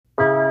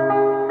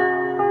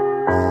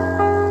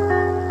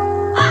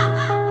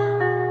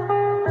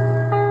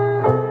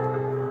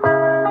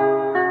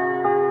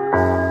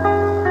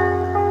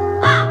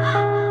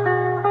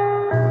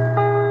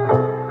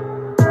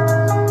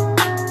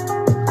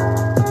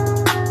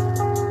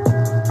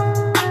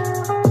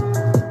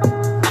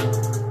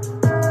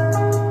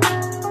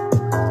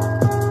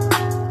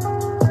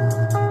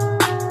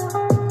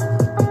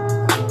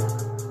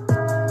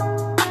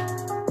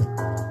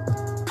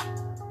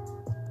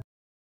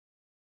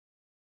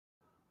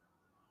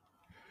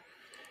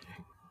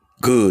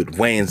Good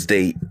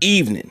Wednesday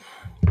evening.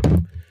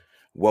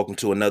 Welcome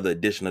to another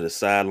edition of the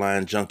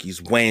Sideline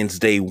Junkies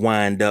Wednesday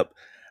Wind Up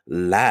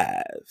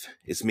Live.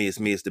 It's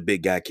the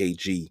big guy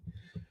KG.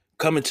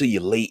 Coming to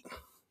you late,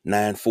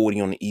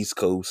 9:40 on the East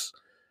Coast.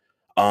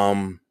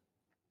 Um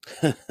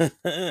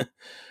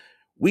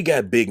we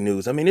got big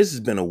news. I mean, this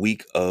has been a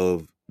week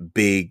of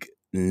big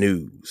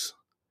news.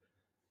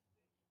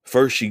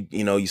 First,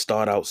 you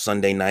start out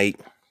Sunday night.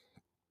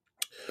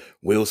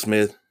 Will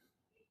Smith,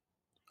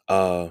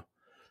 uh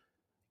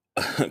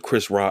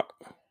Chris Rock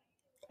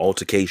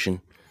altercation.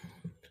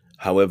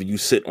 However, you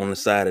sit on the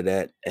side of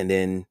that, and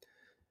then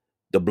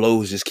the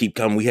blows just keep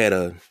coming. We had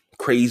a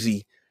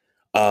crazy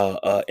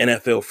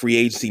NFL free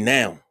agency.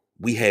 Now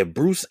we have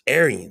Bruce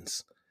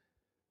Arians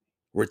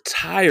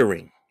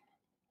retiring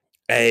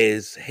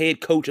as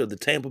head coach of the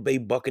Tampa Bay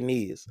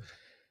Buccaneers.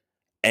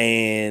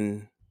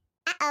 And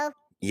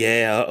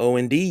yeah, oh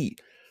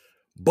indeed.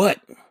 But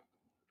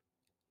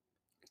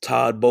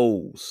Todd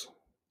Bowles,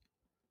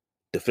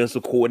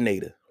 defensive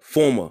coordinator,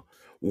 former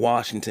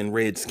Washington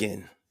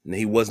Redskin. Now,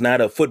 he was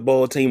not a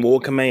football team or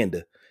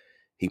commander.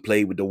 He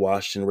played with the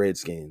Washington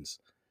Redskins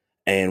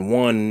and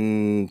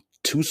won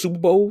 2 Super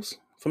Bowls,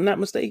 if I'm not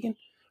mistaken.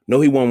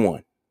 No, he won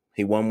one.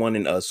 He won one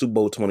in Super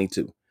Bowl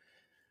 22.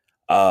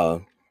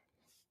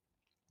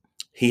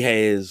 He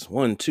has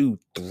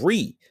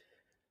 3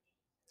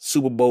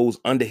 Super Bowls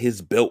under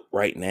his belt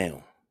right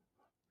now.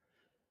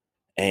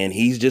 And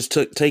he's just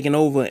taken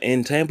over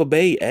in Tampa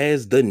Bay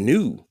as the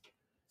new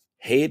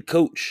head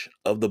coach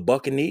of the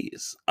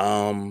Buccaneers.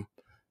 I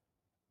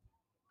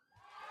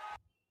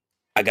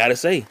gotta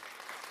say,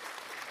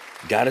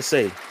 glad to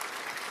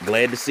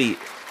see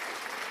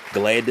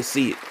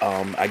it.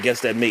 I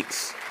guess that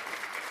makes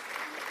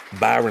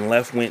Byron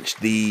Leftwich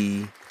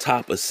the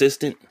top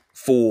assistant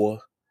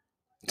for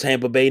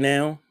Tampa Bay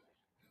now.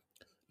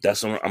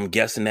 That's what I'm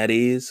guessing that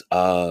is.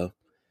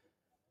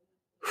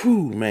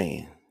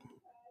 Man.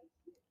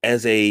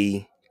 As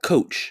a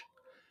coach,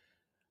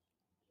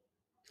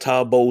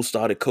 Todd Bowles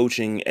started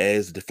coaching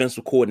as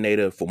defensive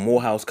coordinator for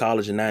Morehouse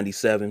College in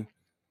 97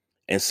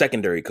 and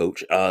secondary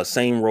coach.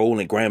 Same role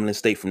in Grambling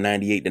State from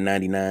 98 to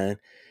 99.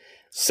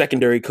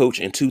 Secondary coach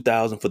in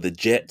 2000 for the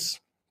Jets.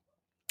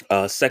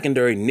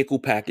 Secondary nickel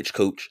package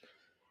coach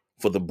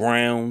for the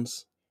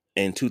Browns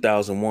in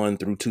 2001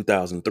 through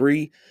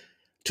 2003.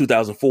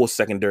 2004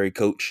 secondary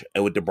coach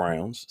with the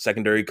Browns.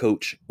 Secondary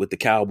coach with the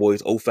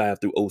Cowboys 05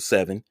 through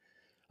 07.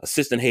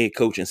 Assistant head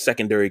coach and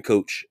secondary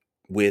coach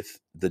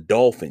with the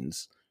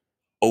Dolphins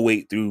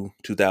 08 through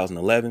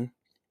 2011.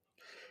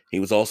 He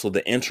was also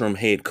the interim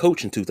head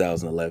coach in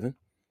 2011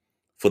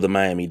 for the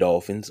Miami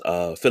Dolphins.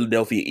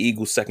 Philadelphia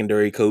Eagles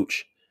secondary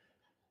coach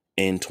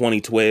in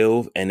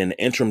 2012, and then the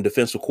interim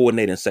defensive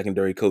coordinator and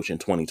secondary coach in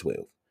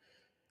 2012.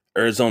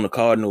 Arizona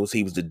Cardinals,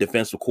 he was the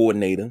defensive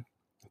coordinator,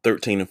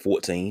 13 and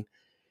 14.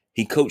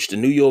 He coached the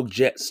New York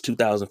Jets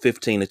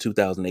 2015 to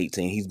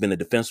 2018. He's been a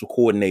defensive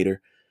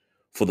coordinator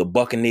for the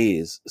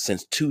Buccaneers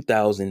since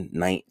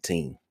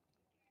 2019.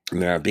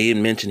 Now, I did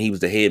mention he was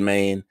the head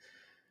man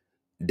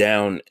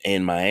down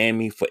in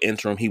Miami for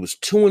interim. He was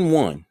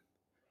 2-1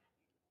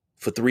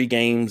 for 3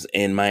 games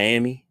in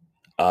Miami.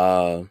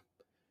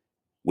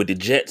 With the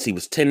Jets, he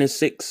was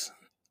 10-6,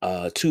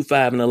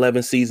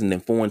 2-5-11 season,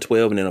 then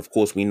 4-12, and then of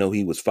course we know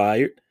he was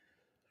fired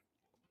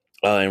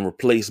and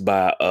replaced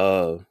by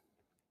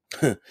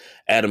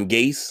Adam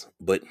Gase.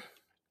 But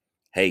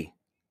hey,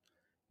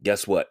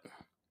 guess what?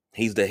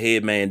 He's the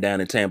head man down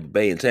in Tampa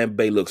Bay, and Tampa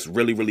Bay looks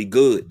really, really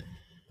good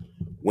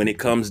when it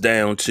comes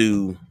down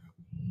to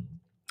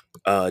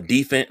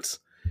defense.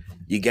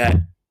 You got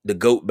the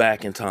GOAT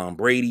back in Tom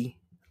Brady.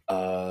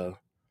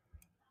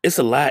 It's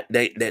a lot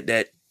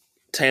that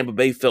Tampa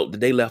Bay felt that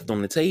they left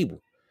on the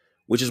table,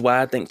 which is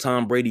why I think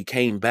Tom Brady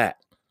came back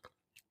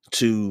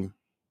to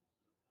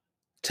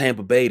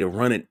Tampa Bay to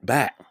run it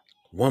back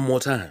one more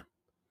time.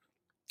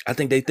 I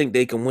think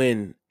they can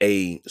win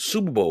a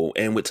Super Bowl,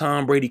 and with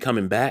Tom Brady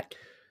coming back,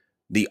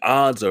 the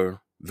odds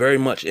are very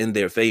much in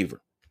their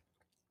favor.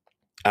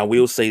 I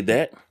will say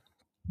that.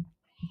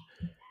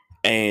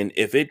 And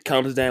if it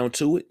comes down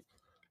to it,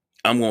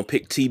 I'm going to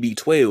pick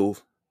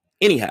TB12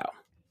 anyhow.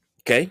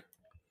 Okay?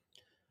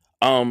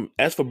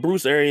 As for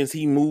Bruce Arians,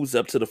 he moves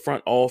up to the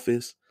front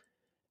office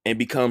and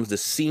becomes the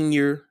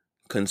senior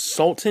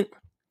consultant.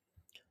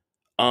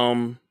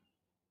 Man,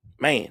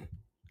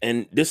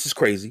 and this is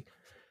crazy,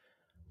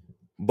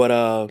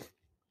 but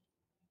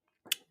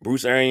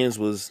Bruce Arians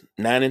was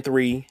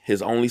 9-3,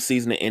 his only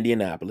season in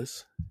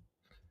Indianapolis.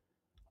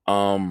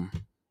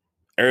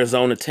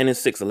 Arizona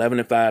 10-6,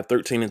 11-5,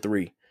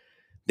 13-3.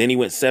 Then he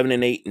went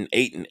 7-8 and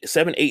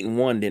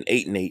 7-8-1, then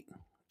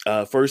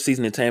 8-8. First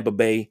season in Tampa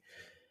Bay,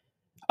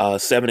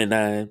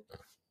 7-9,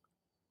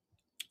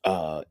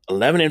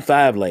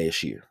 11-5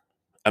 last year.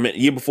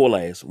 Year before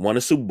last, won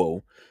a Super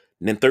Bowl,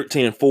 and then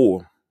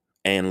 13-4,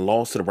 and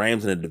lost to the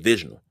Rams in the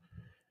divisional.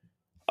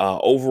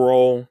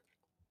 Overall,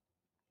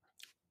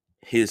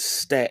 his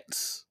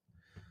stats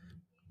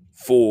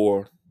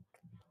for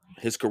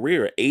his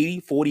career are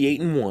 80,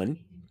 48, and 1.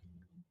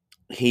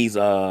 He's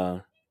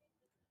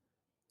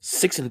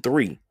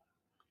 6-3.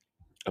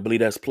 I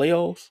believe that's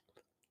playoffs.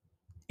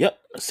 Yep,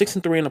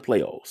 6-3 in the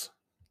playoffs.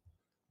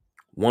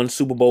 One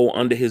Super Bowl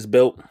under his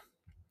belt.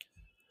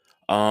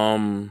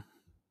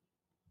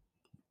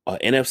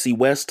 NFC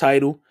West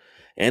title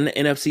and the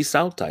NFC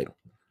South title.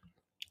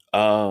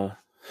 Uh,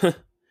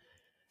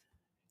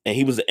 and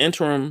he was the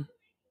interim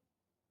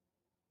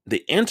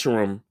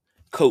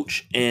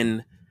coach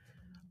in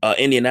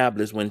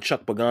Indianapolis when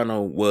Chuck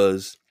Pagano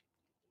was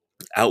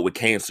out with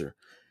cancer.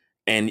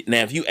 And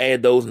now, if you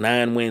add those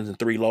 9 wins and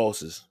 3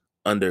 losses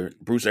under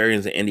Bruce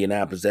Arians in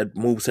Indianapolis, that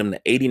moves him to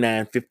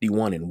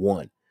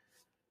 89-51-1.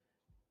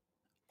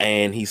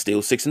 And he's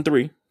still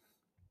 6-3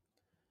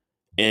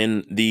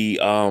 in the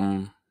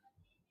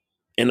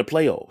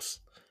playoffs.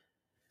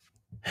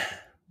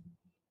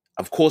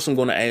 Of course, I'm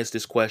going to ask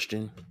this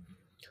question.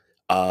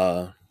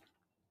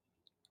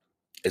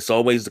 It's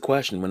always the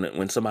question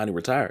when somebody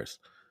retires,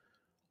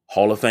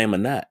 Hall of Fame or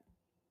not.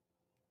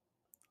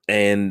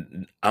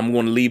 And I'm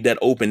going to leave that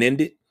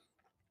open-ended.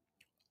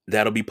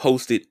 That'll be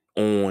posted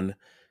on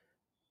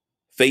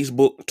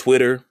Facebook,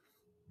 Twitter,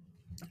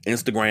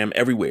 Instagram,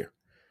 everywhere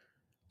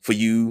for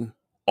you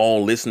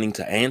all listening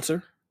to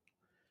answer.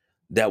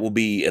 That will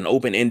be an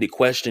open-ended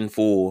question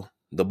for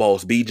the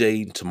boss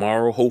BJ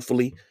tomorrow,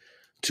 hopefully,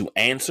 to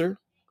answer.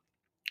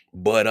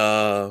 But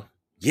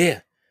yeah.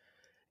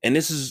 And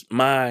this is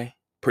my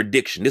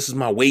prediction. This is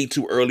my way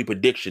too early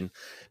prediction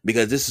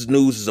because this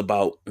news is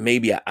about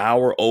maybe an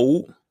hour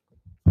old.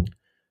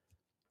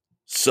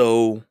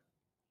 So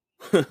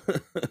let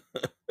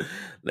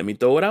me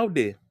throw it out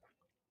there.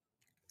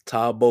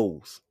 Todd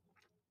Bowles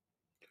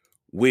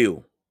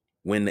will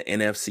win the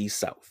NFC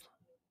South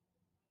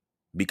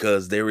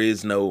because there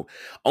is no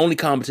only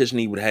competition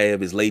he would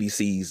have is Lady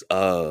C's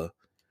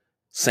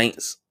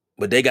Saints,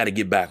 but they got to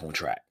get back on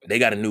track. They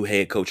got a new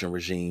head coaching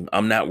regime.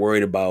 I'm not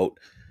worried about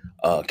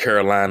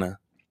Carolina,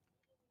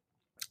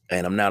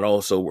 and I'm not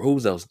also who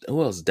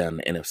else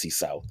down in the NFC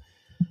South.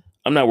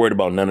 I'm not worried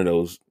about none of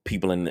those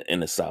people in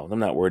the South. I'm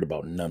not worried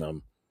about none of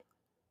them.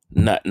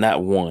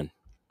 Not one.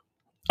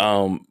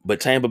 But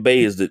Tampa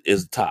Bay is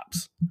the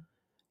tops.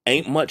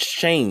 Ain't much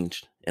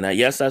changed. And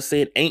I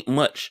said ain't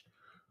much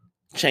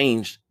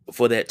changed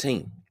for that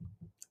team.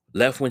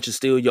 Leftwich is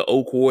still your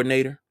O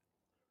coordinator.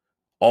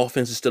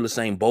 Offense is still the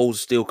same. Bowles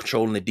is still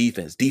controlling the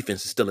defense.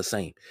 Defense is still the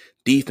same.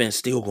 Defense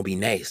still gonna be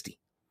nasty.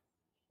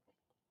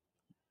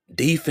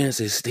 Defense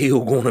is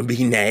still gonna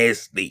be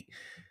nasty.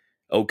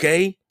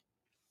 Okay?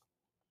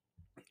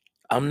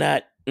 I'm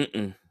not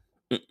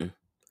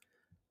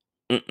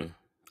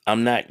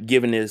I'm not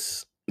giving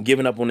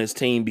up on this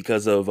team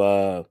because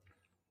of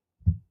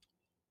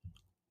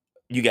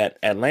you got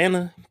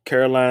Atlanta,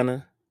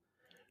 Carolina,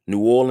 New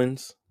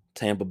Orleans,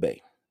 Tampa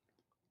Bay.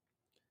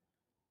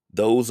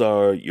 Those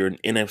are your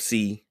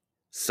NFC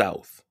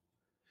South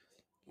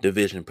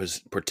division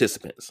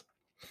participants.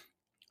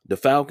 The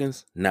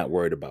Falcons, not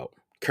worried about.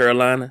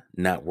 Carolina,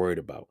 not worried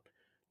about.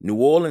 New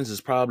Orleans is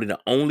probably the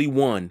only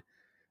one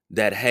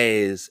that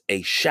has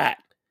a shot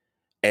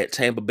at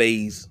Tampa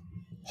Bay's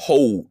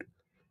hold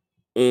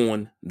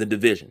on the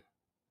division.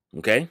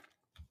 Okay?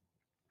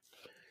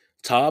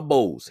 Todd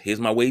Bowles, here's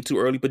my way too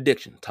early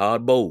prediction.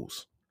 Todd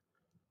Bowles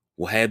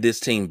will have this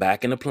team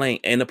back in the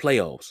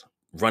playoffs,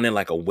 running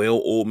like a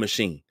well-oiled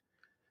machine.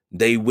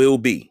 They will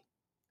be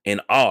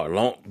and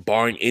are,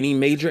 barring any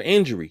major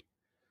injury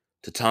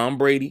to Tom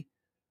Brady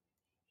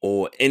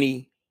or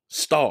any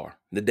star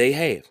that they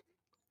have,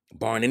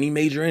 barring any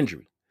major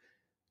injury,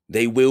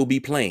 they will be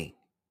playing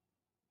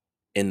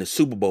in the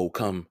Super Bowl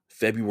come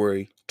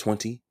February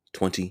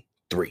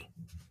 2023.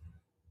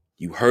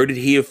 You heard it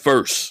here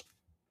first.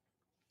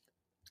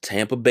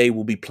 Tampa Bay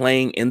will be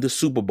playing in the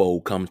Super Bowl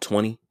come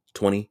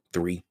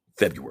 2023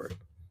 February.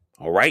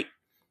 All right?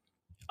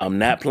 I'm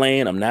not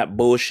playing. I'm not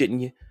bullshitting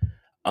you.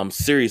 I'm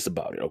serious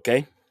about it,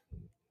 okay?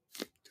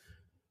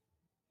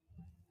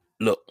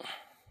 Look,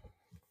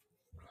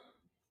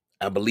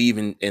 I believe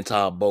in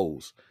Todd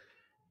Bowles.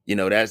 You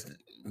know, that's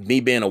me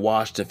being a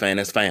Washington fan.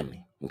 That's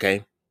family,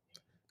 okay?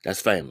 That's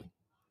family.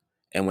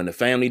 And when the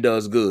family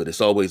does good,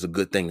 it's always a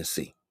good thing to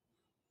see.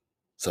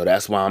 So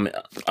that's why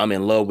I'm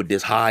in love with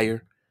this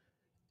hire.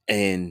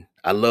 And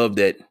I love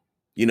that,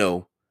 you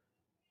know,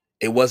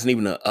 it wasn't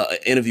even an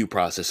interview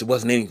process. It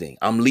wasn't anything.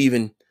 I'm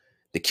leaving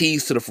the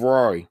keys to the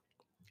Ferrari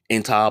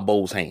in Todd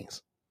Bowles'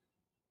 hands.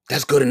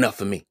 That's good enough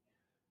for me.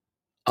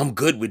 I'm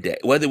good with that.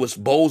 Whether it was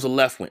Bowles or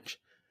Leftwich.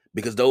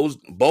 Because those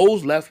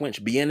Bowles,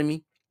 Leftwich,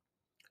 Bieniemy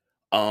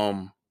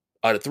are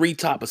the 3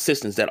 top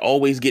assistants that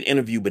always get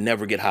interviewed but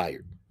never get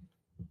hired.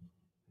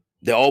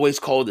 They're always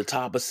called the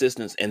top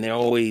assistants, and they're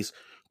always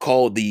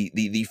called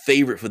the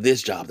favorite for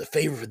this job, the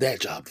favorite for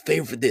that job, the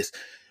favorite for this.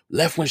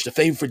 Leftwich, the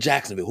favorite for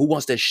Jacksonville. Who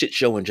wants that shit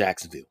show in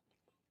Jacksonville?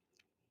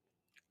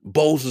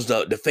 Bowles was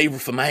the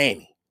favorite for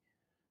Miami.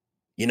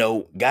 You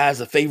know, guys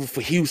are favorite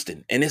for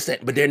Houston, and it's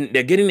that. But they're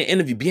getting the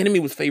interview.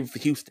 Bieniemy was favorite for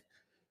Houston.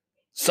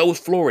 So is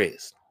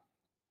Flores.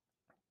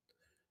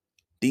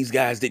 These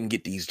guys didn't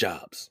get these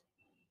jobs.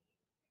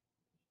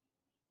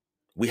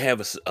 We have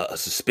a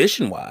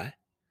suspicion why,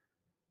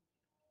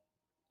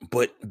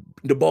 But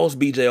the boss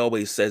BJ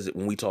always says it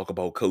when we talk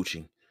about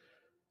coaching.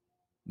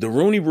 The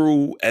Rooney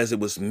Rule, as it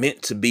was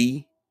meant to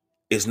be,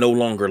 is no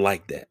longer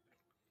like that.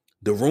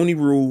 The Rooney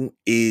Rule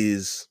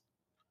is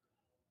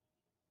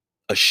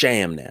a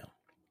sham now.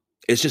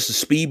 It's just a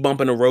speed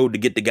bump in the road to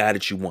get the guy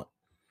that you want.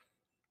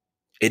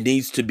 It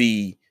needs to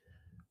be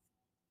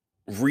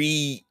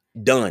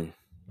redone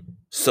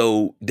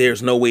so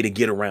there's no way to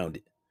get around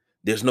it.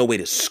 There's no way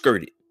to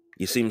skirt it.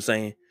 You see what I'm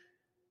saying?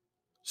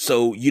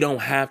 So you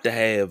don't have to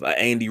have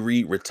Andy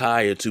Reid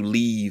retire to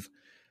leave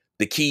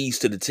the keys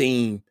to the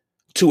team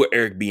to an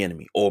Eric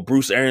Bieniemy, or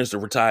Bruce Arians to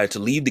retire to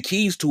leave the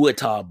keys to a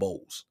Todd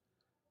Bowles.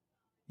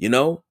 You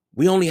know,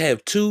 we only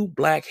have 2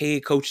 black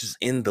head coaches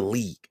in the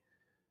league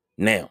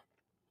now.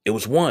 It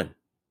was one.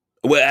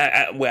 Well,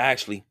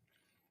 actually,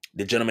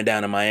 the gentleman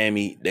down in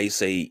Miami, they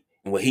say,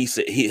 well, he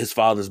said his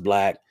father's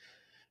black.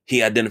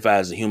 He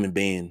identifies as a human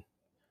being.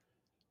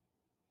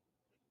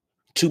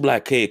 2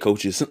 black head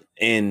coaches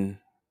in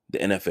the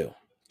NFL: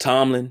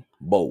 Tomlin,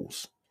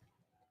 Bowles.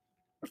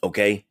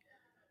 Okay,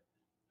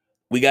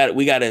 we got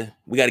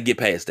to get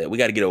past that. We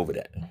got to get over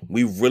that.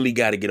 We really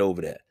got to get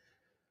over that.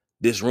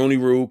 This Rooney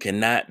Rule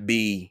cannot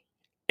be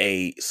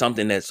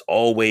something that's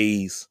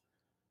always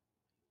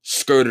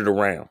skirted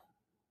around,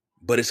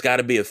 but it's got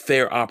to be a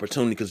fair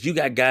opportunity, because you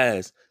got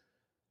guys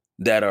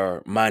that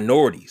are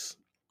minorities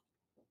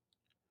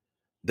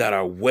that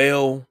are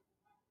well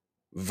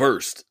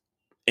versed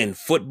in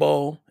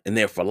football, and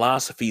their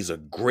philosophies are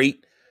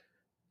great.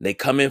 They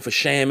come in for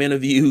sham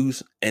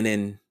interviews, and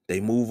then they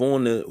move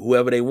on to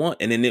whoever they want.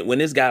 And then when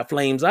this guy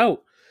flames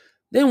out,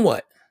 then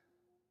what?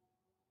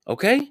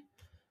 Okay?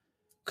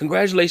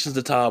 Congratulations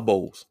to Todd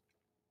Bowles.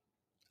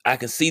 I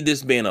can see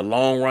this being a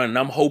long run, and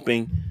I'm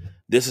hoping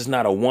this is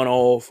not a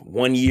one-off,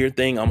 one-year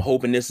thing. I'm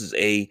hoping this is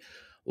a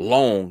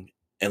long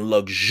and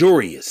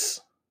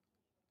luxurious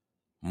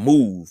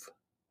move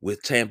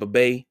with Tampa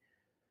Bay,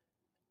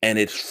 and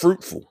it's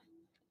fruitful.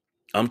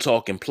 I'm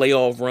talking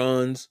playoff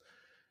runs,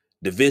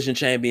 division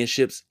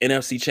championships,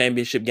 NFC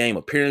championship game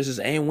appearances,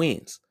 and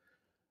wins.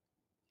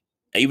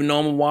 Even though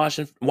I'm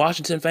a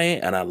Washington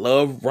fan, and I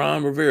love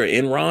Ron Rivera,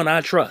 in Ron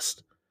I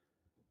trust,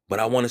 but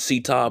I want to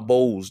see Todd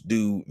Bowles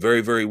do very,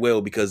 very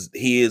well, because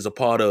he is a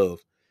part of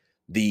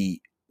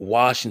the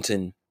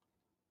Washington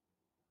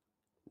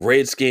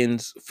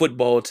Redskins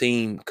football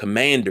team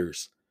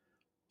Commanders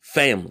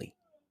family.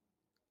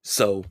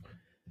 So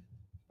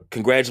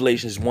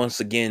congratulations once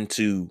again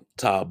to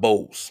Todd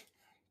Bowles.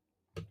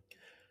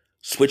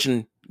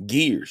 Switching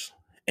gears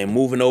and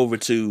moving over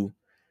to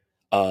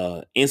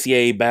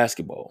NCAA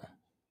basketball.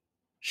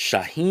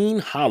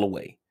 Shaheen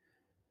Holloway,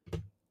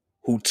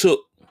 who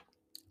took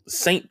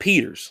St.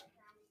 Peter's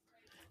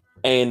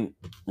and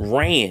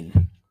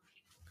ran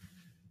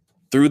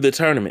through the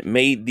tournament,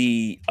 made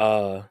the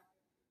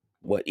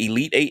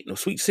Elite 8, no,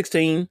 Sweet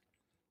 16,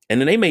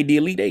 and then they made the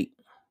Elite 8.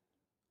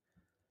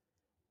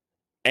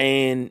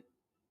 And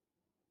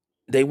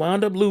they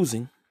wound up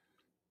losing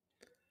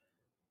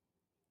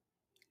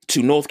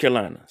to North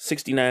Carolina,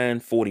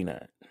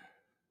 69-49.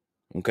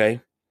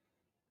 Okay?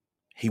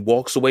 He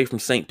walks away from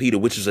St. Peter,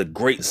 which is a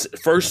great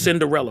first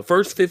Cinderella,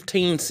 first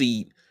 15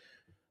 seed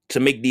to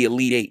make the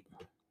Elite 8.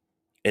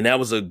 And that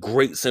was a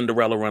great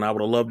Cinderella run. I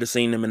would have loved to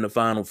seen them in the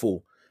Final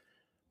Four.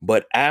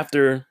 But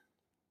after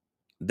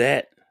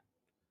that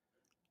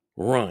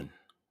run,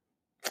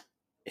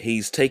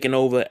 he's taken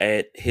over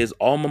at his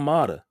alma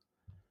mater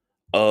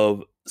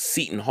of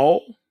Seton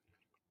Hall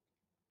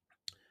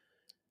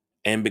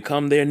and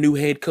become their new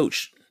head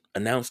coach,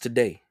 announced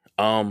today.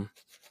 Not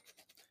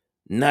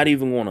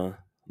even gonna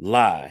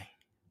lie.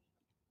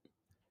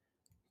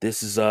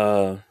 This is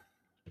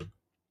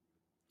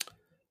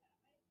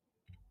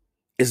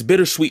it's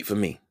bittersweet for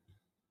me,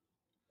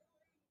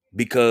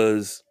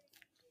 because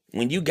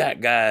when you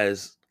got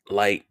guys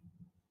like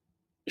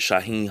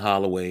Shaheen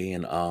Holloway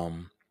and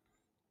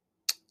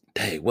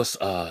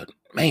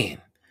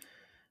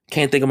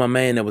can't think of my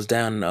man that was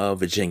down in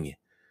Virginia.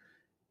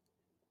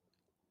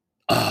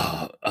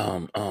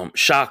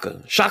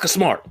 Shaka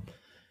Smart.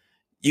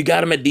 You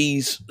got them at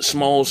these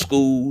small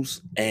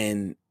schools,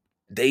 and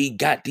they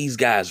got these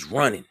guys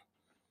running,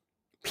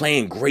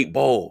 playing great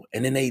ball,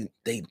 and then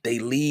they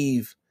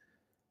leave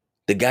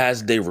the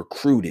guys they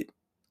recruited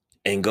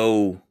and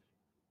go,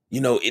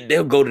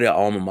 they'll go to their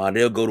alma mater,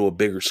 they'll go to a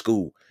bigger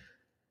school,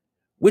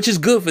 which is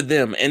good for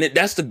them, and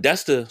that's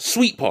the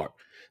sweet part.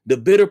 The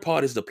bitter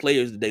part is the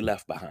players that they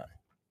left behind.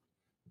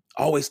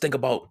 I always think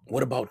about,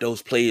 what about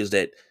those players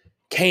that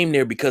came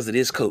there because of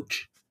this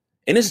coach?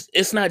 And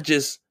it's not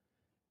just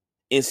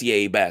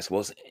NCAA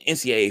basketball, it's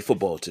NCAA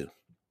football too.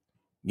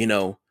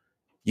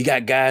 You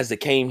got guys that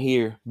came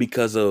here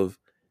because of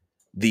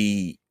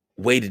the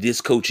way that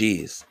this coach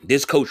is.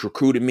 This coach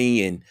recruited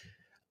me, and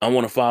I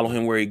want to follow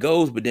him where he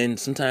goes, but then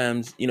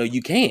sometimes,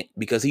 you can't,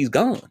 because he's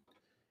gone.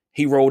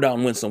 He rolled out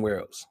and went somewhere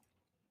else.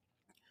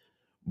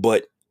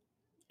 But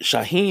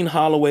Shaheen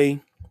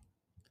Holloway,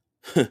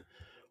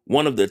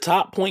 one of the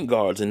top point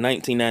guards in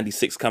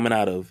 1996, coming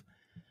out of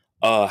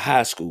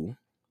high school,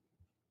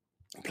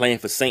 playing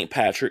for St.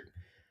 Patrick,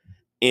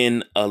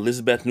 in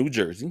Elizabeth, New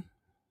Jersey.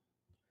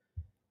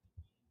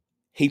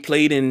 He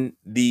played in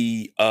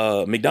the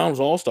McDonald's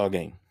All-Star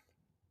game.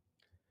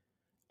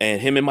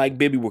 And him and Mike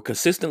Bibby were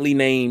consistently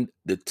named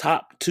the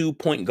top 2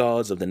 point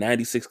guards of the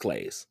 96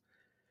 class.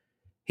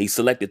 He was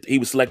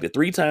selected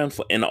 3 times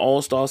in the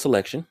All-Star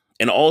selection,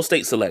 in the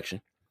All-State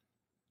selection.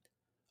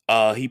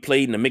 He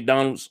played in the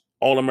McDonald's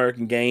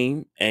All-American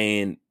game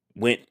and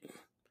went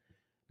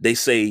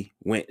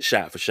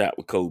shot for shot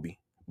with Kobe.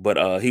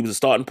 But he was a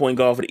starting point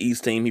guard for the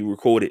East team. He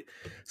recorded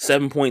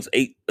 7 points,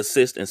 8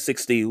 assists, and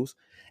 6 steals,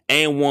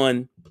 and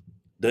won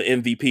the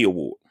MVP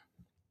award.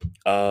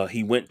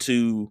 He went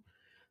to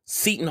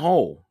Seton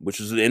Hall,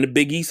 which was in the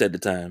Big East at the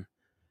time,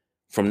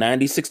 from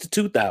 96 to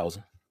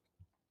 2000.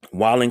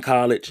 While in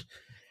college,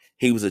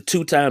 he was a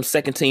 2-time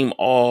second team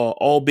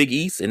All Big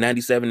East in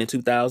 97 and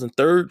 2000,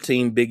 third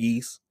team Big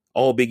East,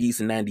 All Big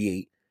East in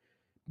 98,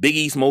 Big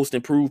East Most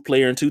Improved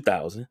Player in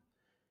 2000,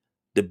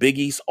 the Big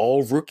East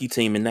All Rookie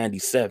Team in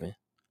 97,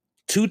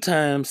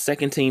 2-time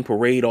second team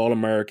Parade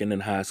All-American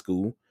in high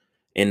school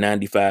in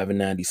 95 and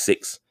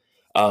 96,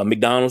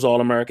 McDonald's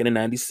All-American in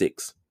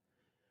 96,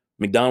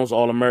 McDonald's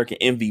All-American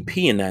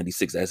MVP in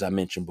 96, as I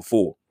mentioned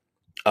before.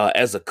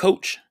 As a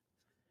coach,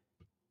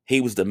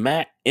 he was the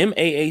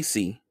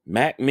MAAC,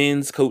 MAC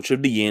Men's Coach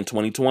of the Year in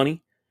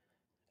 2020,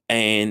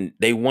 and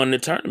they won the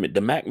tournament,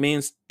 the MAC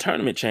Men's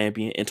Tournament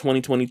Champion in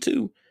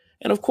 2022,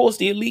 and of course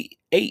the Elite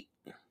 8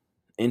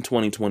 in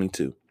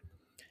 2022.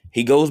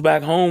 He goes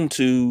back home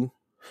to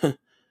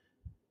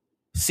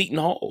Seton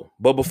Hall,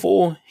 but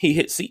before he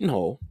hit Seton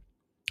Hall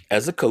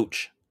as a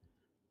coach,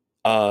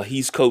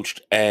 he's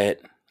coached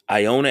at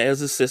Iona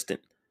as an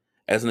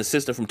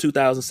assistant from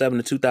 2007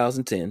 to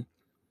 2010.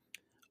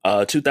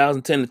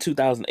 2010 to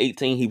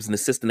 2018, he was an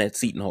assistant at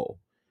Seton Hall.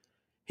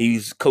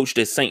 He's coached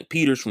at St.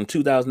 Peter's from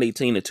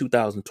 2018 to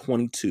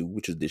 2022,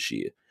 which is this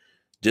year,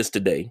 just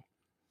today.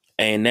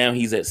 And now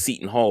he's at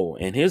Seton Hall,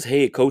 and his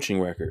head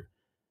coaching record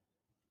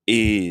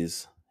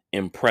is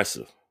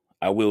impressive,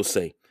 I will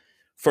say.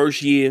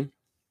 First year,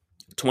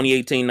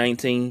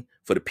 2018-19,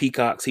 for the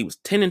Peacocks, he was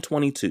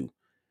 10-22,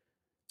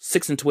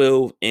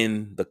 6-12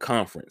 in the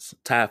conference,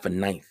 tied for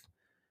 9th.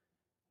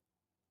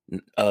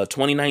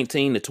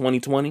 2019 to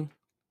 2020,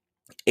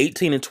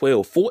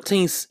 18-12,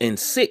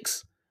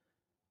 14-6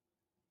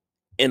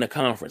 in the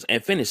conference,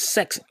 and finished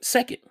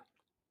second.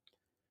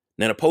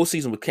 Now the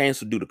postseason was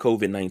canceled due to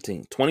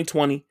COVID-19.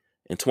 2020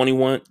 and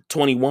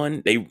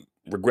 21, they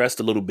regressed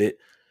a little bit.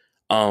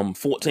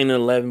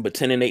 14-11, but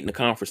 10-8 in the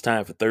conference,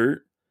 tied for 3rd.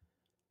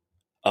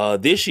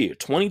 This year,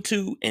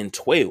 22-12,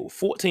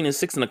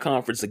 14-6 in the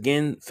conference,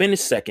 again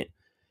finished 2nd,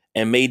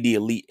 and made the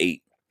Elite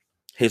 8.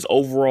 His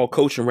overall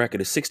coaching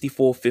record is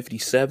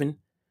 64-57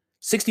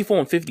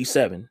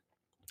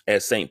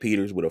 at St.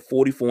 Peter's, with a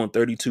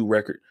 44-32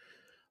 record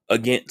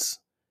against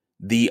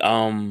the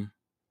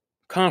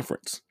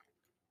conference.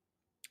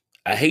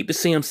 I hate to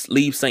see him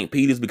leave St.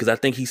 Peter's because I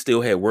think he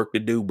still had work to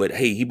do, but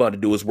hey, he about to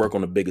do his work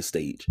on the bigger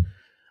stage.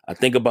 I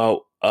think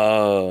about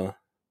the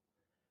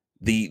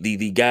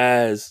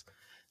guys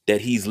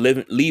that he's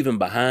leaving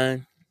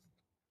behind,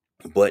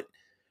 but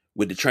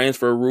with the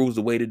transfer rules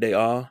the way that they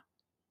are,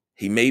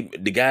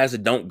 the guys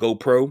that don't go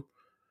pro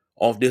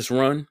off this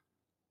run,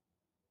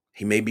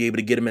 he may be able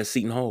to get him at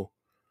Seton Hall.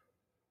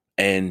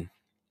 And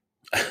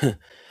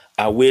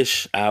I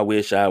wish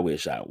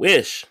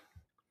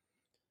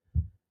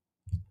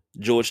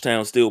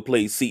Georgetown still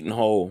plays Seton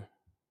Hall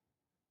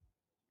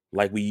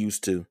like we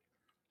used to.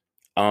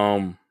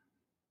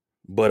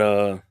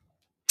 But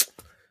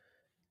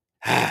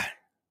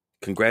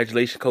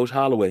congratulations, Coach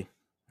Holloway.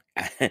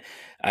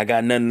 I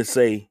got nothing to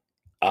say.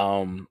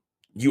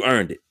 You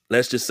earned it.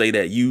 Let's just say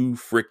that you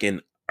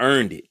freaking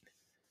earned it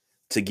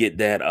to get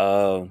that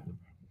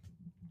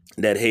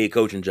head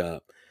coaching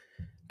job.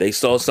 They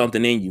saw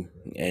something in you,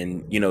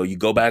 and you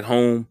go back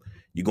home.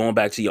 You're going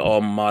back to your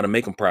alma mater.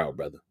 Make them proud,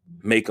 brother.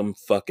 Make them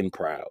fucking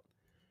proud.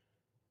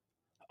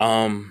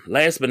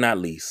 Last but not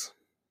least,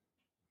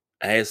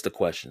 I asked the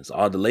questions.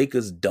 Are the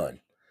Lakers done?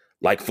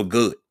 Like, for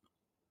good?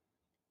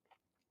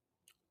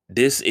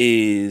 This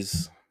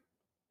is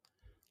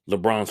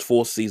LeBron's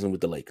 4th season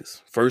with the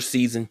Lakers. First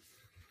season,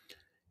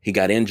 he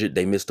got injured.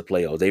 They missed the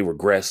playoffs. They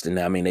regressed, and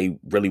they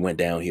really went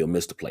downhill,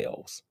 missed the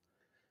playoffs.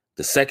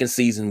 The second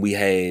season, we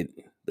had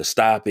the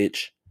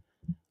stoppage,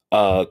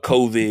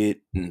 COVID,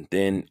 and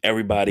then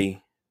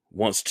everybody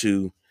wants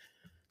to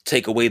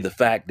take away the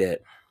fact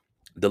that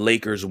the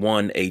Lakers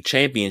won a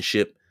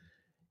championship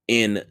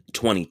in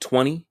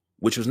 2020,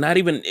 which was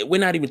we're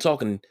not even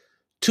talking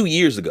 2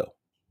 years ago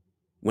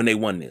when they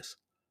won this.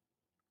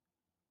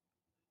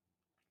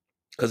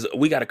 Because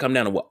we got to come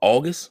down to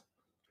August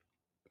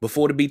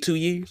before to be 2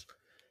 years.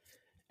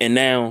 And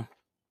now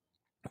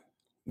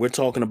we're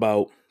talking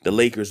about the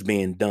Lakers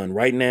being done.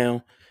 Right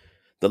now,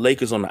 the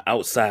Lakers on the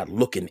outside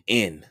looking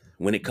in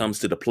when it comes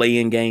to the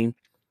play-in game.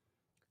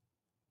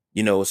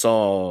 It's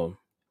all,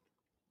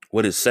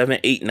 7,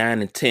 8,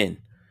 9, and 10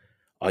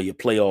 are your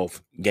play-in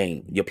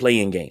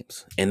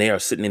games. And they are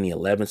sitting in the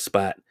 11th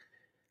spot,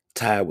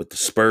 tied with the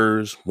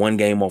Spurs, 1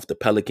 game off the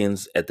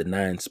Pelicans at the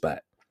 9th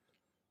spot.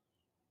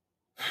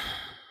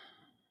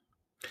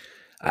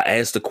 I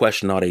asked the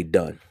question, are they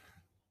done?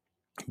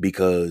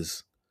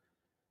 Because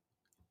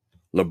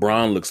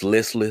LeBron looks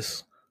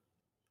listless.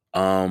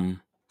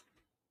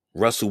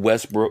 Russell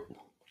Westbrook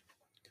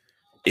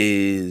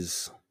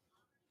is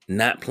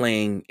not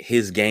playing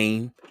his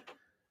game.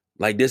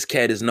 Like, this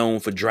cat is known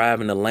for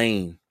driving the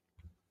lane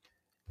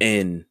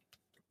and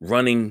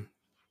running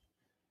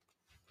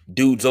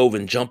dudes over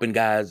and jumping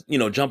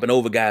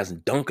over guys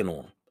and dunking on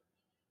them.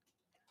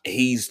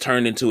 He's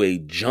turned into a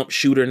jump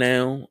shooter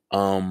now.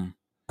 I'm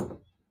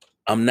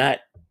not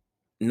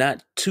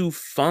too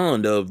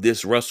fond of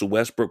this Russell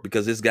Westbrook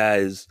because this guy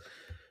is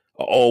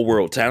an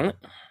all-world talent.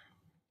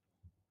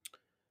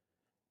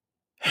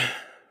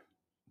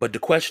 But the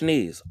question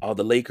is, are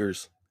the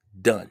Lakers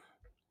done?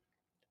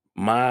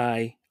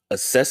 My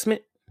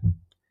assessment,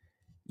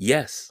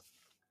 yes.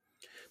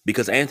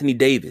 Because Anthony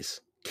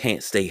Davis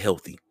can't stay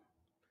healthy.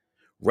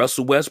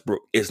 Russell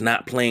Westbrook is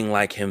not playing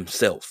like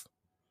himself.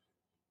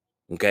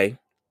 Okay?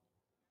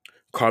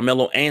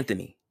 Carmelo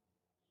Anthony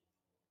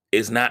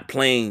is not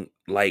playing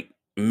like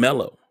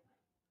Melo.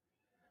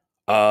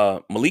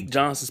 Malik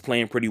Johnson's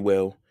playing pretty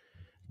well.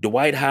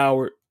 Dwight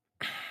Howard,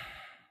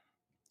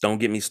 don't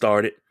get me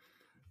started.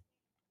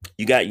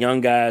 You got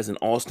young guys in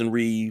Austin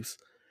Reeves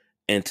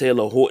and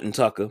Taylor Horton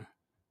Tucker.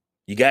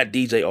 You got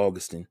DJ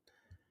Augustin.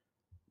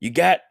 You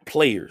got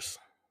players.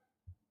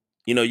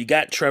 You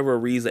got Trevor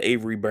Ariza,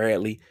 Avery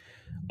Bradley.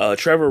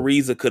 Trevor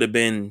Ariza could have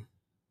been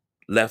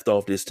left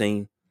off this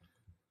team.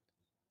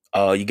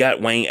 You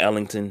got Wayne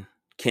Ellington,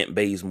 Kent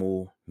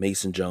Bazemore,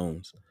 Mason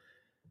Jones.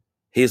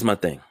 Here's my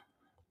thing.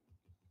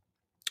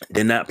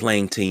 They're not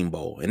playing team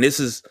ball. And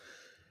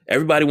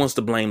everybody wants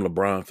to blame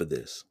LeBron for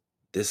this.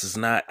 This is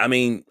not,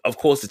 of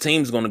course the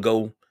team's going to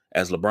go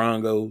as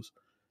LeBron goes.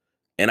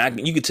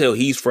 And you can tell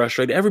he's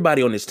frustrated.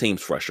 Everybody on this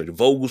team's frustrated.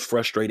 Vogel's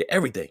frustrated,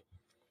 everything.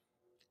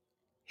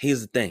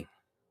 Here's the thing.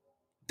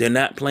 They're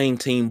not playing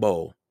team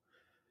ball.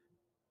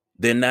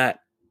 They're not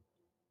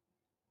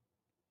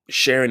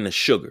sharing the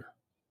sugar.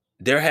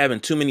 They're having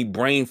too many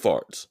brain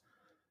farts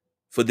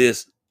for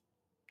this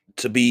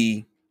to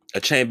be a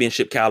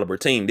championship caliber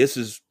team. This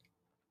is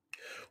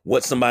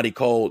what somebody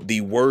called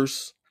the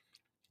worst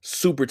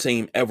super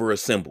team ever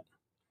assembled.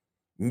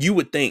 You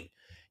would think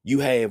you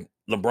have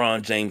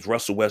LeBron James,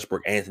 Russell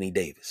Westbrook, Anthony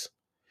Davis.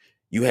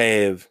 You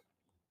have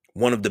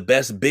one of the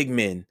best big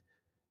men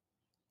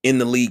in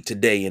the league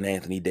today in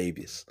Anthony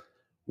Davis.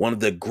 One of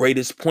the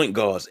greatest point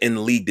guards in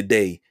the league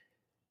today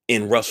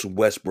in Russell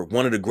Westbrook.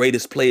 One of the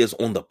greatest players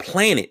on the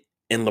planet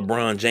in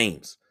LeBron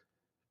James.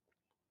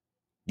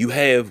 You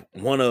have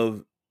one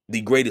of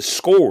the greatest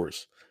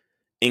scorers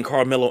in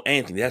Carmelo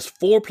Anthony. That's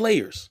 4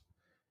 players.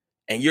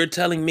 And you're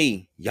telling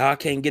me y'all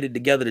can't get it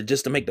together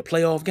just to make the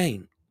playoff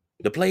game,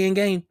 the play-in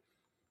game?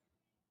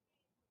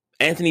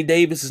 Anthony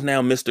Davis is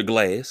now Mr.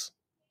 Glass.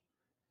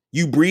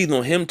 You breathe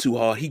on him too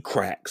hard, he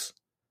cracks.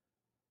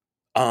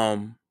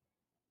 Russell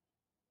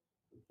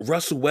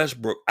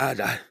Westbrook,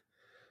 I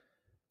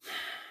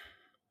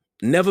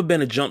never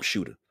been a jump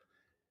shooter.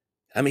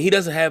 He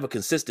doesn't have a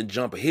consistent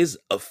jumper. His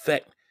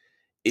effect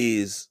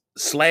is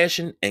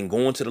slashing and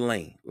going to the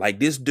lane. Like,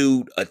 this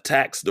dude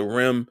attacks the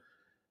rim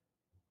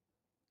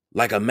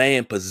like a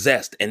man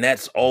possessed, and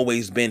that's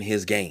always been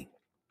his game.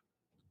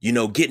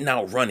 Getting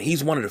out running.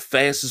 He's one of the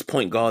fastest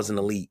point guards in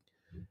the league.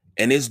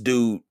 And this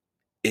dude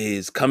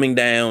is coming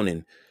down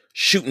and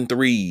shooting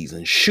threes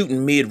and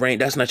shooting mid-range.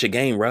 That's not your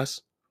game,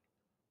 Russ.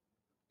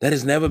 That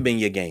has never been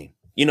your game.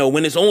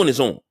 When it's on, it's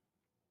on.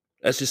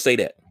 Let's just say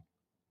that.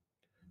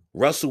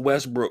 Russell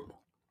Westbrook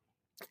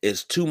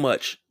is too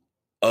much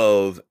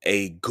of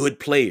a good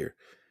player,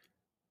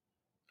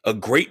 a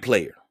great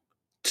player,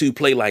 to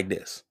play like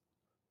this.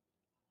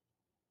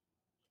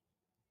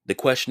 The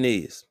question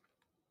is,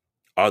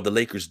 are the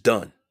Lakers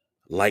done?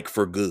 Like,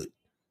 for good?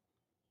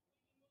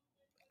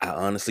 I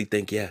honestly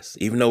think yes.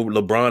 Even though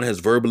LeBron has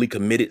verbally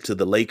committed to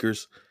the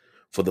Lakers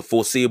for the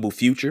foreseeable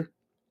future,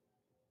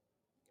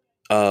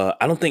 I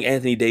don't think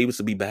Anthony Davis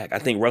will be back. I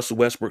think Russell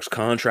Westbrook's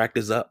contract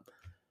is up.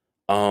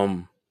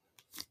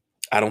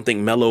 I don't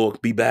think Melo will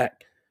be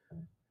back.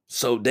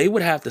 So they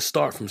would have to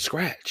start from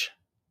scratch.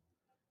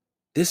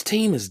 This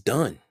team is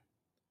done.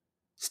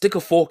 Stick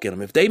a fork in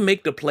them. If they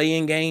make the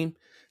play-in game,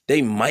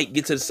 they might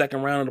get to the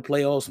second round of the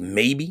playoffs.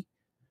 Maybe.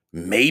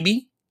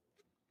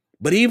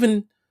 But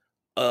even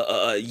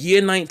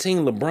year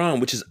 19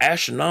 LeBron, which is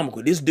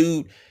astronomical, this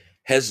dude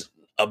has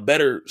a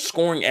better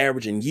scoring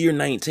average in year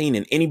 19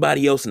 than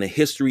anybody else in the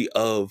history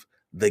of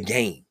the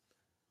game.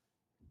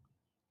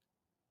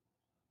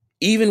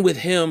 Even with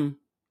him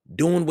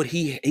doing what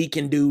he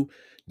can do,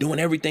 doing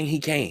everything he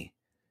can,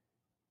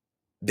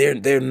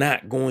 they're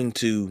not going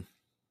to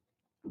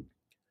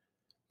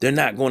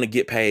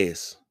get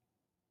past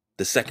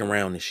the second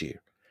round this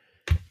year.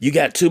 You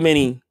got too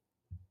many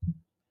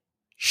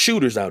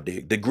shooters out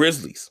there. The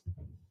Grizzlies,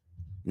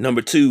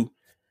 number 2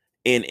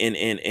 in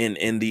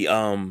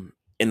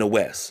the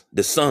West.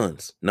 The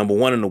Suns, number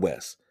 1 in the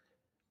West.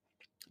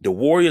 The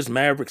Warriors,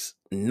 Mavericks,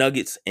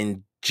 Nuggets,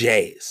 and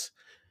Jazz.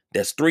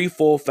 That's 3,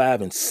 4,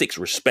 5, and 6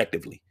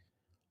 respectively.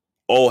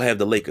 all have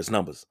the Lakers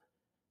numbers.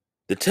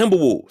 The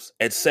Timberwolves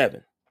at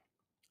 7,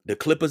 the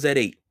Clippers at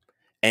 8,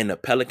 and the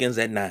Pelicans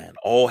at 9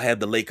 all have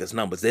the Lakers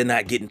numbers. They're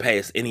not getting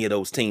past any of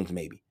those teams,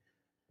 maybe.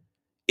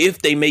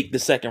 If they make the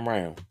second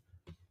round,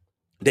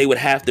 they would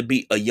have to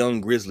beat a young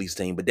Grizzlies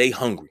team, but they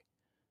hungry.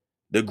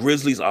 The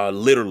Grizzlies are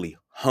literally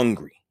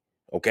hungry,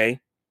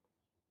 okay?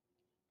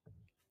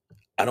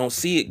 I don't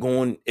see it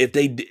going, if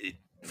they,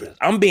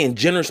 I'm being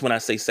generous when I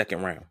say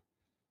second round.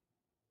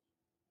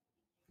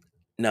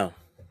 No,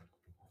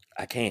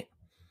 I can't.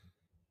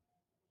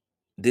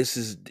 This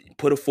is,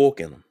 put a fork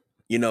in them.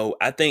 You know,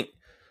 I think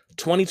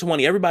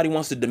 2020, everybody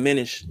wants to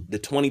diminish the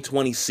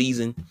 2020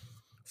 season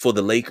for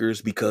the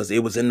Lakers because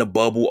it was in the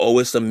bubble. Oh,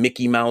 it's a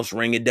Mickey Mouse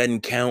ring. It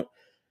doesn't count.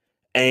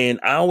 And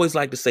I always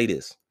like to say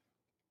this.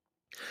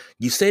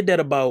 You said that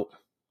about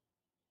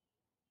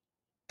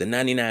the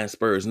 99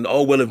 Spurs. And,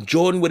 oh, well, if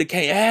Jordan would have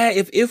came,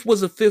 if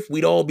was a fifth,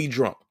 we'd all be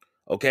drunk.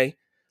 Okay?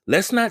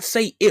 Let's not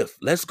say if.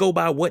 Let's go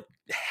by what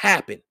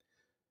happened.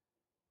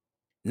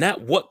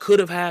 Not what could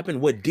have happened,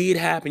 what did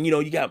happen. You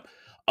know, you got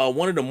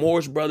one of the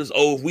Morris brothers.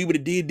 Oh, if we would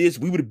have did this,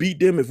 we would have beat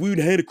them. If we would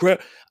have had a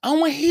crap. I don't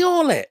want to hear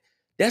all that.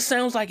 That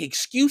sounds like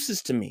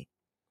excuses to me.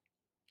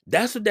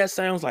 That's what that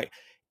sounds like.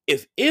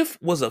 If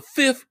was a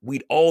fifth,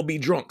 we'd all be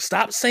drunk.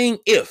 Stop saying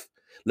if.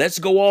 Let's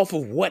go off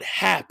of what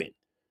happened.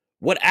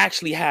 What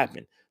actually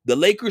happened. The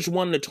Lakers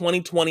won the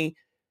 2020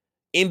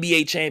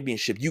 NBA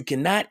championship. You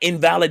cannot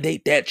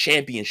invalidate that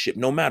championship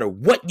no matter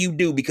what you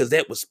do because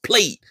that was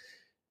played.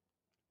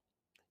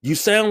 You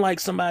sound like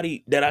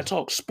somebody that I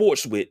talk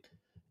sports with,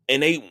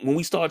 and when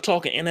we start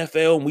talking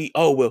NFL,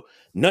 and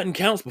nothing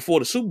counts before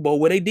the Super Bowl.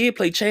 Well, they did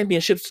play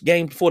championships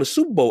game before the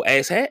Super Bowl,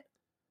 asshat.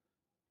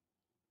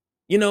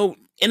 You know,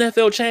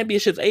 NFL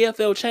championships,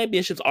 AFL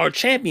championships are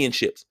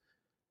championships.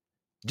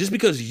 Just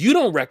because you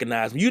don't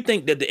recognize them, you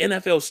think that the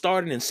NFL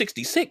started in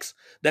 66.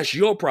 That's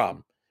your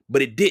problem.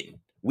 But it didn't.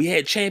 We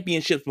had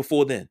championships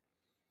before then.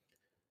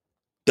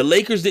 The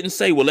Lakers didn't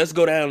say, well, let's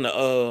go down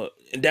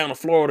to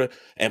Florida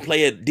and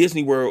play at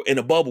Disney World in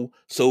a bubble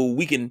so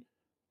we can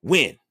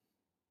win.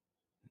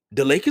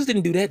 The Lakers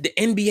didn't do that. The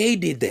NBA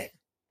did that.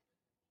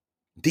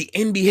 The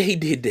NBA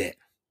did that.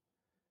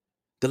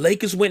 The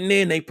Lakers went in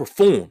there and they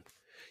performed.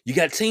 You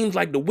got teams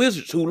like the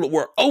Wizards who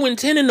were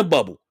 0-10 in the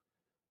bubble.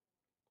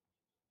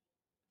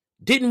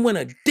 Didn't win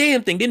a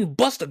damn thing. Didn't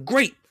bust a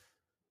grape.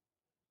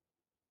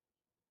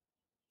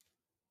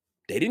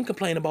 They didn't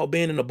complain about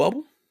being in the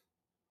bubble.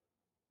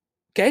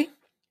 Okay?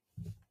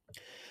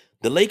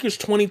 The Lakers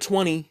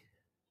 2020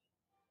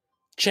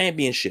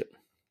 championship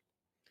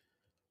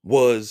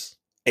was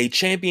a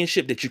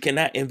championship that you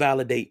cannot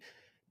invalidate.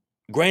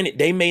 Granted,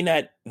 they may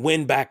not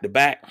win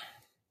back-to-back.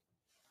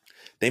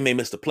 They may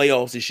miss the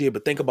playoffs this year,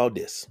 but think about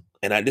this.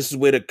 And this is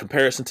where the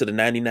comparison to the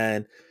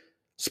 99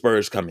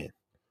 Spurs come in.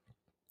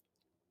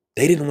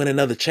 They didn't win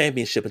another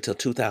championship until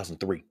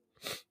 2003.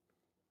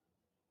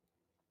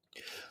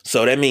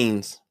 So that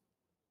means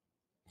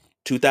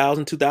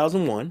 2000,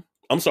 2001.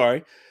 I'm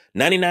sorry,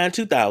 99,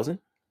 2000.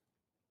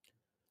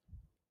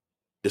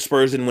 The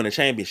Spurs didn't win a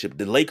championship.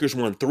 The Lakers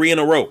won 3 in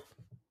a row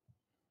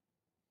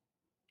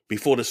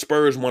before the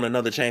Spurs won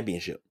another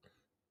championship.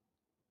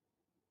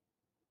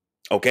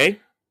 Okay?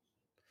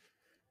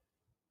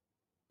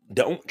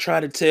 Don't try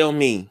to tell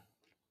me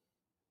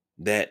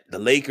that the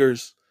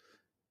Lakers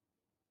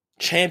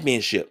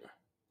championship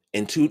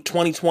in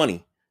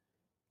 2020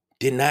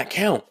 did not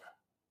count.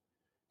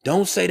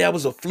 Don't say that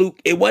was a fluke.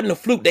 It wasn't a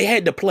fluke. They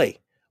had to play.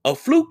 A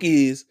fluke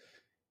is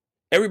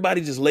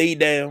everybody just laid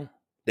down.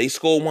 They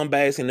scored one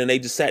basket and then they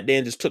just sat there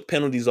and just took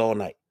penalties all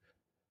night.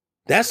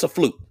 That's a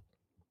fluke.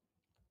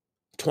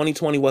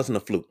 2020 wasn't a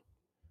fluke.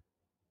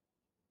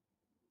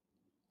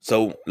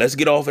 So let's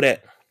get off of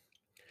that.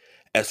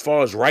 As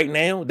far as right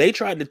now, they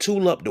tried to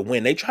tool up to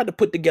win. They tried to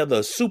put together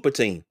a super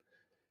team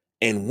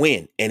and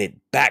win, and it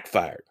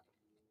backfired.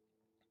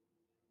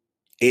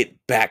 It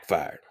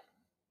backfired.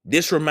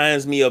 This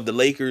reminds me of the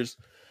Lakers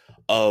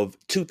of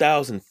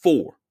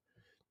 2004.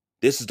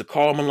 This is the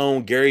Karl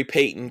Malone, Gary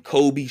Payton,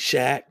 Kobe,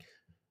 Shaq,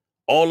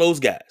 all those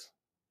guys.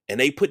 And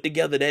they put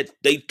together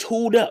they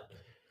tooled up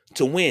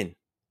to win.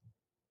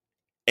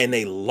 And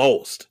they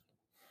lost.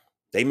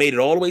 They made it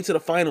all the way to the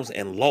finals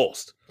and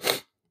lost.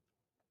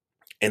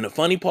 And the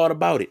funny part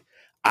about it,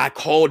 I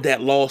called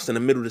that loss in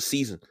the middle of the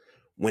season.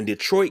 When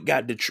Detroit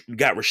got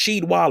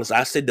Rasheed Wallace,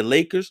 I said the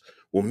Lakers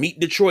will meet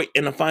Detroit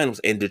in the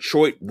finals and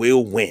Detroit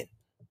will win.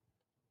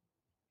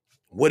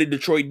 What did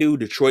Detroit do?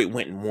 Detroit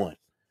went and won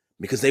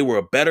because they were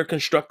a better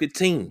constructed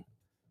team.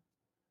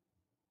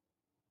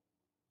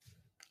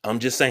 I'm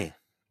just saying.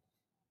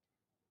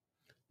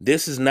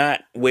 This is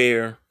not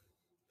where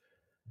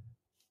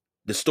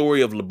the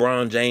story of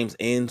LeBron James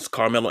ends,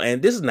 Carmelo,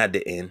 and this is not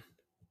the end.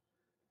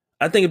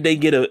 I think if they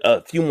get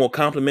a few more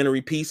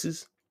complimentary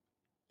pieces,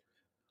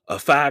 a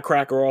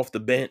firecracker off the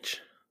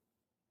bench,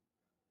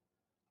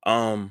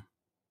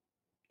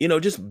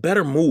 just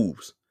better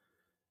moves.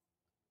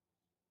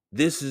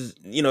 This is,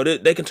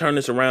 they can turn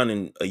this around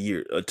in a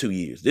year or 2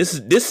 years.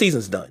 This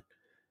season's done.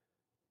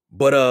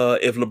 But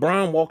if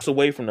LeBron walks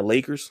away from the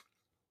Lakers,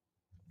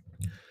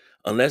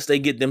 unless they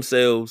get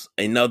themselves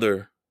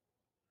another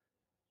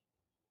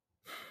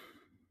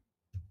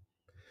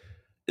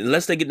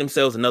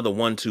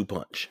 1-2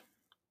 punch.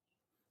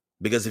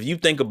 Because if you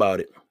think about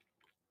it,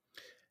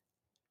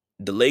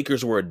 the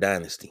Lakers were a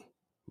dynasty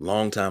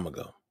long time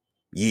ago,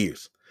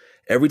 years.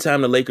 Every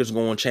time the Lakers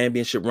go on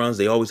championship runs,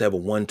 they always have a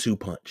 1-2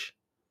 punch.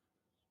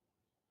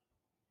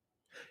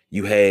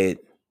 You had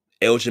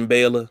Elgin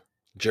Baylor,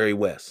 Jerry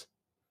West.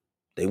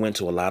 They went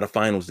to a lot of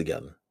finals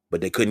together,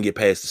 but they couldn't get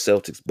past the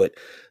Celtics. But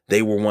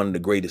they were one of the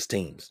greatest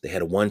teams. They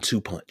had a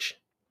 1-2 punch.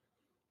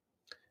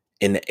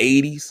 In the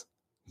 80s,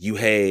 you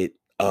had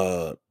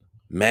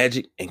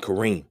Magic and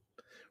Kareem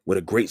with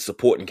a great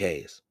supporting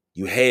cast.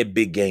 You had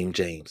Big Game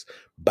James,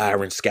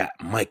 Byron Scott,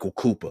 Michael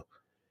Cooper.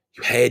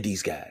 You had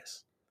these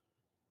guys.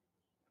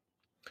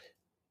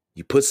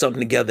 You put something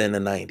together in the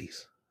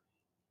 90s.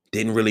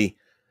 Didn't really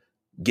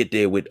get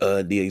there with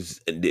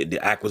the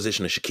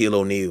acquisition of Shaquille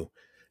O'Neal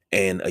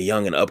and a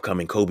young and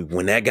upcoming Kobe.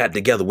 When that got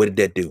together, what did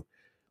that do?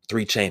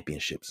 3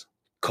 championships.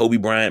 Kobe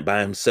Bryant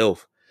by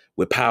himself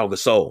with Pau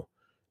Gasol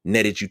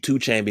netted you 2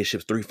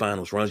 championships, 3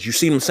 finals runs. You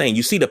see what I'm saying?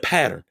 You see the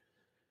pattern.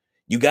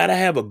 You got to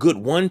have a good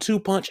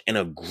 1-2 punch and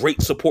a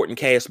great supporting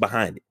cast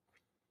behind it.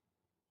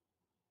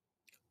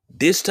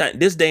 This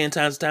day and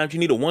times, you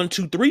need a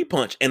 1-2-3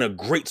 punch and a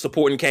great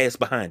supporting cast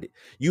behind it.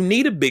 You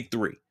need a big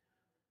 3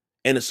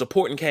 and a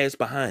supporting cast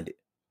behind it.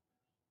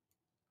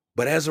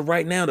 But as of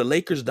right now, the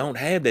Lakers don't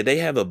have that. They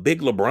have a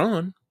big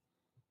LeBron.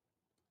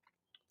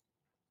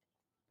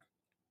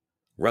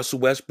 Russell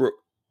Westbrook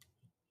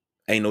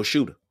ain't no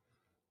shooter.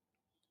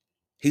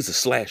 He's a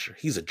slasher.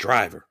 He's a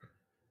driver.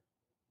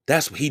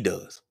 That's what he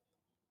does.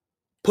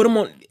 Put him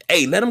on.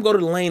 Hey, let him go to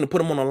the lane and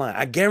put him on the line.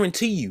 I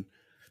guarantee you,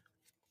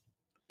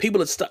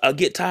 people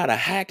get tired of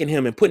hacking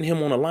him and putting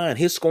him on the line.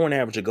 His scoring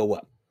average will go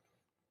up.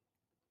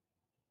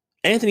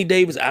 Anthony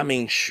Davis, I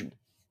mean, shoot.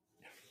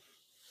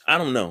 I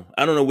don't know.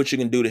 I don't know what you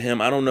can do to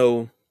him. I don't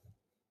know.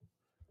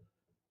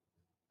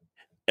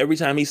 Every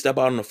time he step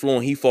out on the floor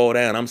and he fall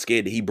down, I'm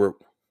scared that he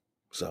broke.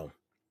 So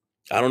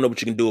I don't know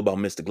what you can do about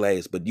Mr.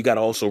 Glass, but you got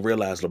to also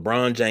realize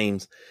LeBron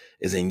James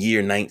is in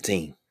year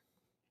 19.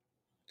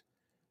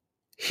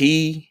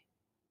 He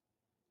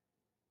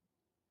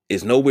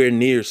is nowhere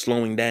near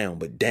slowing down,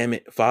 but damn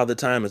it, Father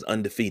Time is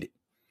undefeated.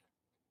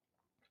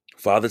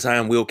 Father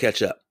Time will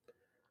catch up.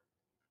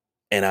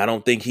 And I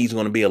don't think he's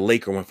going to be a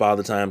Laker when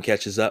Father Time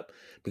catches up,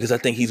 because I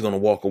think he's going to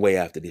walk away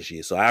after this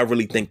year. So I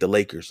really think the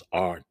Lakers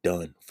are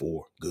done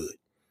for good.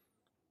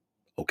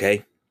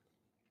 Okay?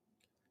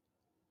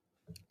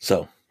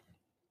 So,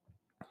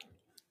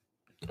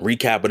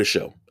 recap of the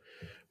show.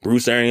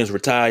 Bruce Arians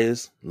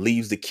retires,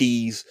 leaves the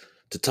keys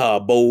to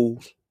Todd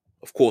Bowles.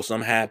 Of course,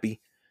 I'm happy.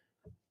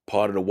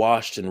 Part of the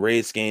Washington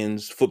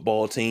Redskins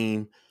football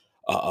team,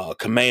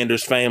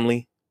 Commanders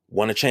family,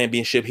 won a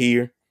championship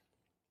here.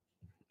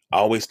 I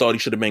always thought he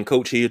should have been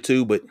coach here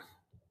too, but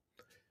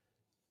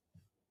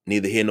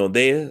neither here nor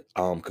there.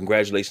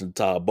 Congratulations to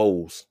Todd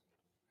Bowles.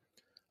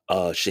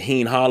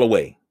 Shaheen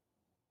Holloway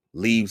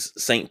leaves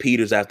St.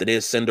 Peter's after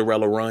their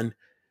Cinderella run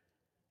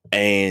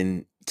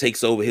and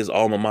takes over his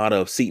alma mater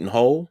of Seton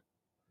Hall.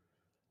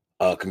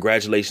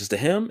 Congratulations to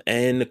him.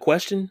 And the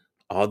question,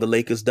 are the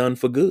Lakers done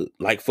for good?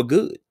 Like for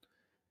good?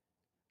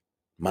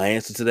 My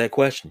answer to that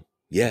question,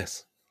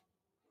 yes.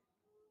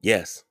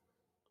 Yes.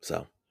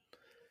 So,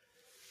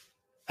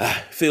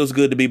 feels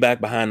good to be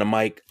back behind the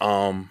mic.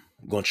 I'm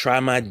going to try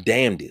my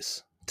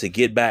damnedest to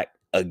get back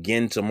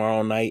again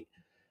tomorrow night,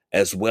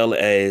 as well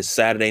as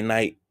Saturday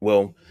night.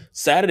 Well,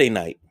 Saturday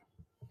night,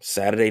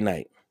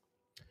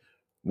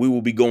 we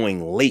will be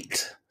going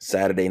late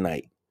Saturday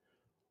night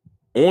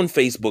on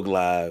Facebook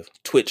Live,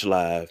 Twitch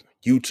Live,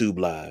 YouTube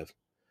Live,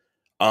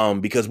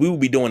 because we will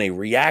be doing a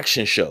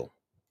reaction show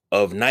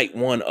of night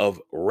 1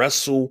 of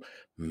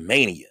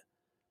WrestleMania.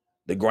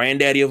 The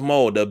granddaddy of them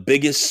all, the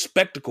biggest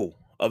spectacle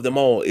of them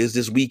all is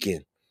this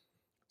weekend.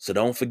 So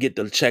don't forget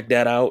to check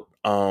that out.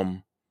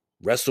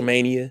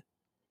 WrestleMania,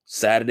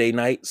 Saturday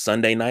night,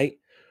 Sunday night.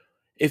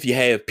 If you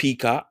have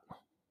Peacock.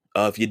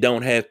 If you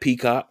don't have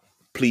Peacock,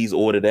 please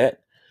order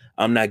that.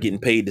 I'm not getting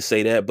paid to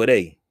say that, but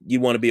hey, you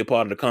want to be a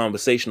part of the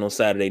conversation on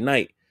Saturday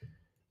night,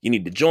 you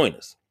need to join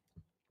us.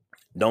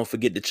 Don't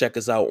forget to check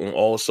us out on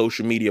all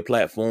social media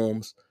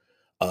platforms,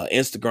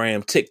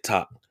 Instagram,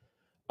 TikTok,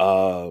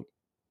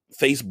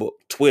 Facebook,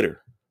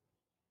 Twitter.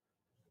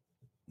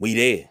 We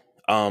there.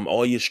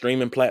 All your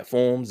streaming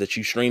platforms that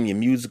you stream your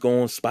music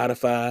on,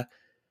 Spotify,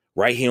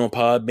 right here on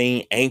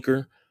Podbean,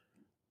 Anchor,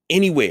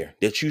 anywhere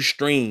that you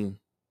stream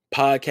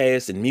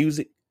podcasts and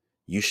music,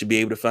 you should be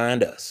able to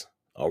find us.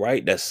 All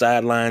right, that's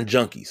Sideline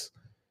Junkies.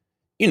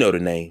 You know the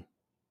name.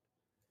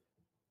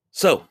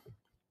 So,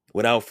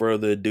 without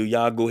further ado,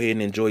 y'all go ahead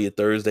and enjoy your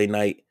Thursday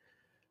night.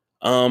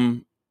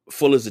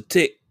 Full as a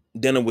tick.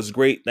 Dinner was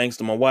great, thanks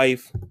to my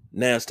wife.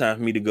 Now it's time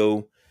for me to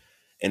go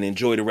and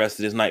enjoy the rest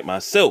of this night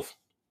myself.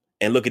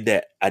 And look at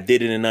that. I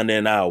did it in under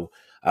an hour.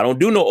 I don't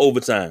do no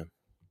overtime.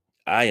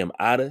 I am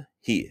out of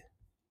here.